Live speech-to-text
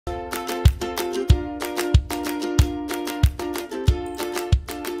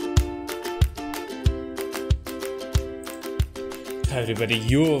Hi everybody,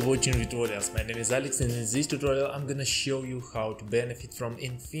 you're watching tutorials. My name is Alex, and in this tutorial I'm gonna show you how to benefit from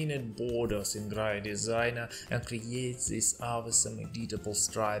infinite borders in Gravit Designer and create this awesome editable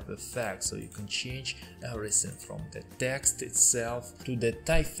stripe effect, so you can change everything from the text itself to the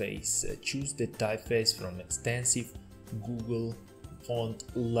typeface. Choose the typeface from extensive Google font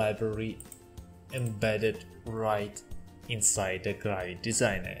library embedded right inside the Gravit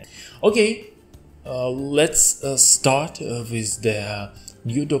Designer. Okay. Let's start with the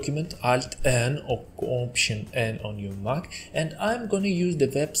new document, Alt-N or Option-N on your Mac, and I'm gonna use the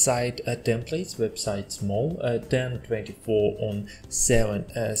website templates, website small, 1024 on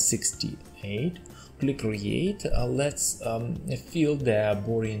 768. Click Create. Let's fill the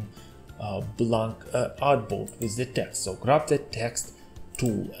boring blank artboard with the text. So grab the text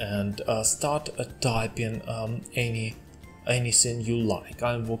tool and start typing anything you like.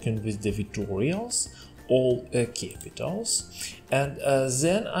 I'm working with the tutorials, all capitals, and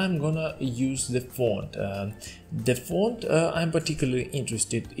then I'm gonna use the font. The font I'm particularly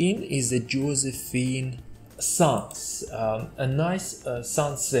interested in is the Josephine Sans, a nice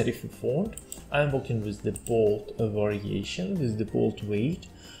sans serif font. I'm working with the bold variation, with the bold weight.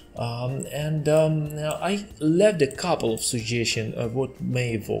 I left a couple of suggestions of what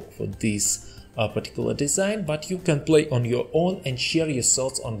may work for this particular design, but you can play on your own and share your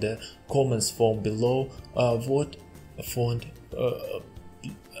thoughts on the comments form below. What font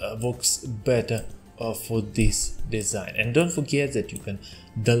works better for this design, and don't forget that you can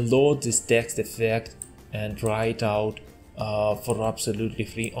download this text effect and try it out for absolutely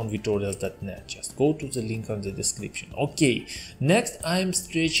free on tutorials.net. Just go to the link on the description. Okay, next I'm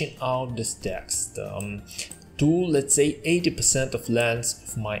stretching out this text to, let's say, 80% of length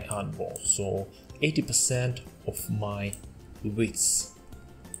of my artboard, so 80% of my width,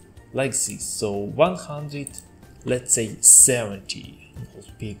 like this. So 100, let's say 70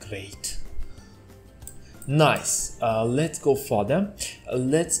 would be great. Nice. Let's go further.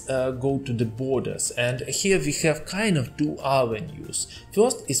 Let's go to the borders, and here we have kind of two avenues.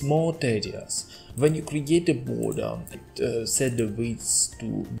 First is more tedious. When you create a border, set the width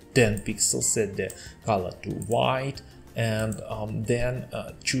to 10 pixels, set the color to white, and then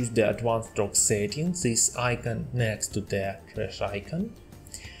choose the advanced stroke settings, this icon next to the trash icon,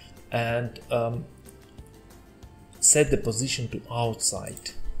 and set the position to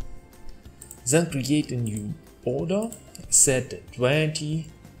outside. Then create a new border, set 20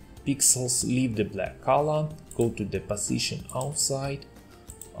 pixels, leave the black color, go to the position outside,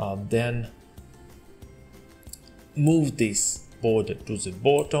 then move this border to the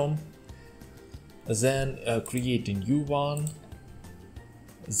bottom, then create a new one,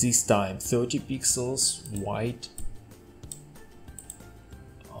 this time 30 pixels, white,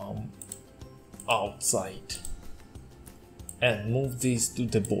 outside, and move this to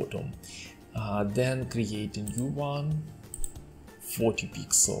the bottom. Then create a new one, 40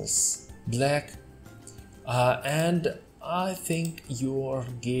 pixels, black, and I think you're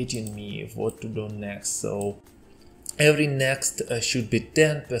getting me what to do next. So every next should be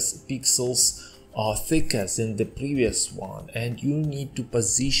 10 pixels thicker than the previous one, and you need to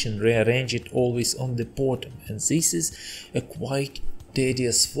rearrange it always on the bottom, and this is a quite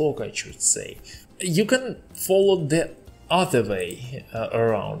tedious work, I should say. You can follow the other way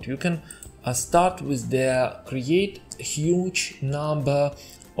around. You can start with create a huge number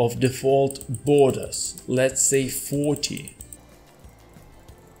of default borders, let's say 40.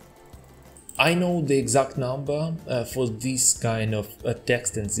 I know the exact number for this kind of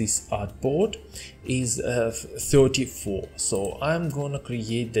text and this artboard is 34, so I'm gonna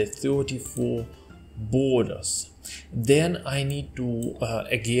create the 34 borders. Then I need to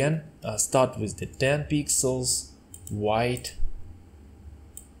again start with the 10 pixels, white,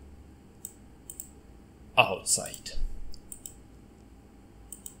 outside.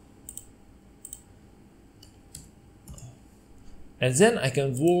 And then I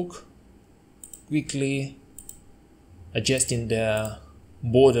can work quickly adjusting the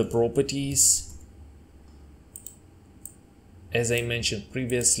border properties. As I mentioned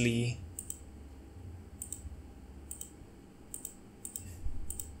previously,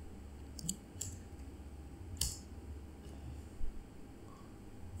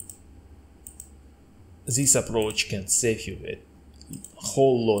 this approach can save you a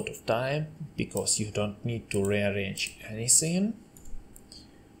whole lot of time because you don't need to rearrange anything.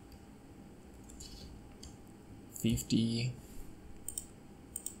 50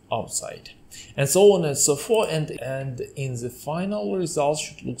 outside, and so on and so forth, and in the final result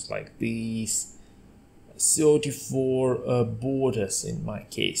should look like this. 34 borders in my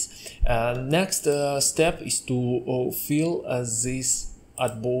case. Next step is to fill this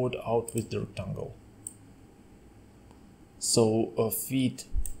artboard out with the rectangle. So feed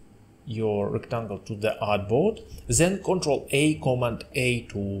your rectangle to the artboard, then Ctrl A, Command A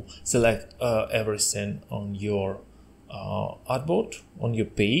to select everything on your artboard, on your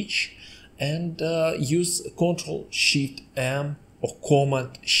page, and use Ctrl Shift M or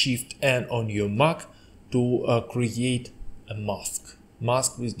Command Shift N on your Mac to create a mask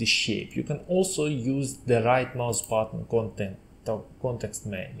with the shape. You can also use the right mouse button context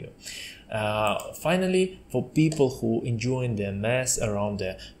menu. Finally, for people who enjoy the mess around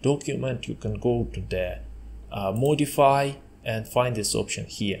the document, you can go to the modify and find this option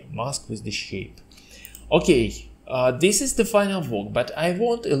here, mask with the shape. Okay, this is the final work, but I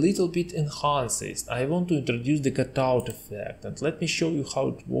want a little bit enhance this. I want to introduce the cutout effect, and let me show you how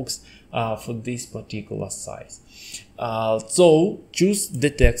it works for this particular size. So choose the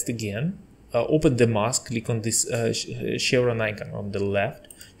text again, open the mask, click on this chevron icon on the left,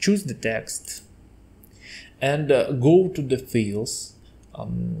 choose the text, and go to the fields,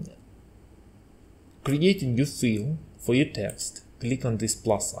 create a new field for your text, click on this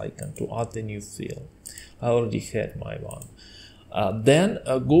plus icon to add the new field. I already had my one. Then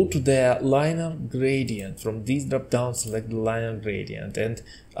go to the liner gradient. From this drop down, select the liner gradient, and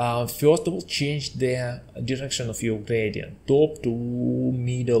first of all change the direction of your gradient, top to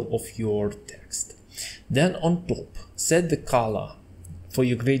middle of your text. Then on top, set the color for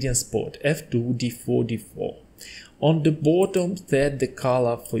your gradient spot, F2, D4, D4. On the bottom, set the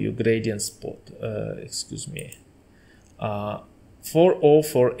color for your gradient spot,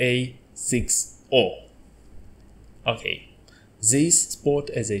 404A, 6O. Okay, this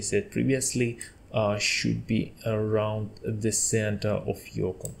spot, as I said previously, should be around the center of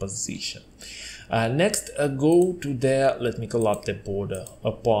your composition. Next, go to the, let me call up the border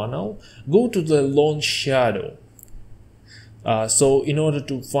panel, go to the lone shadow. So in order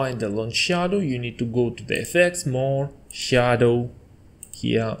to find the lone shadow, you need to go to the effects, more, shadow,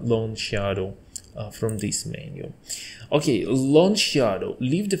 here, lone shadow, from this menu. Okay, lone shadow,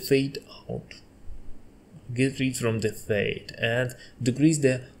 leave the fade out. Get rid from the fade and decrease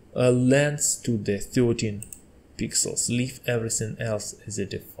the length to the 13 pixels. Leave everything else as a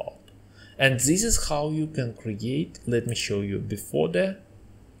default. And this is how you can create, let me show you before the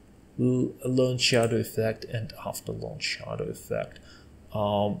lone shadow effect and after lone shadow effect.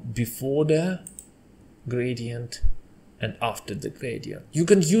 Before the gradient and after the gradient. You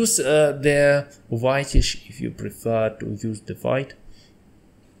can use the whitish if you prefer to use the white.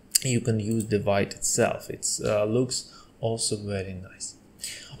 You can use the white itself. It looks also very nice.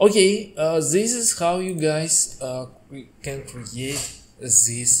 Okay, this is how you guys can create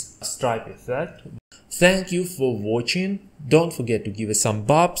this stripe effect. Thank you for watching. Don't forget to give a thumb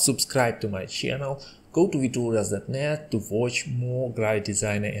up, subscribe to my channel, go to tutorials.net to watch more Gravit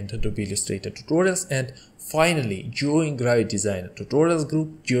Designer and Adobe Illustrator tutorials, and finally join Gravit Designer tutorials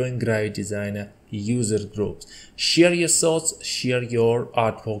group, join Gravit Designer user groups. Share your thoughts, share your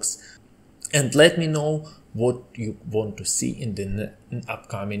artworks, and let me know what you want to see in the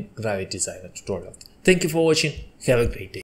upcoming Gravit Designer tutorial. Thank you for watching. Have a great day.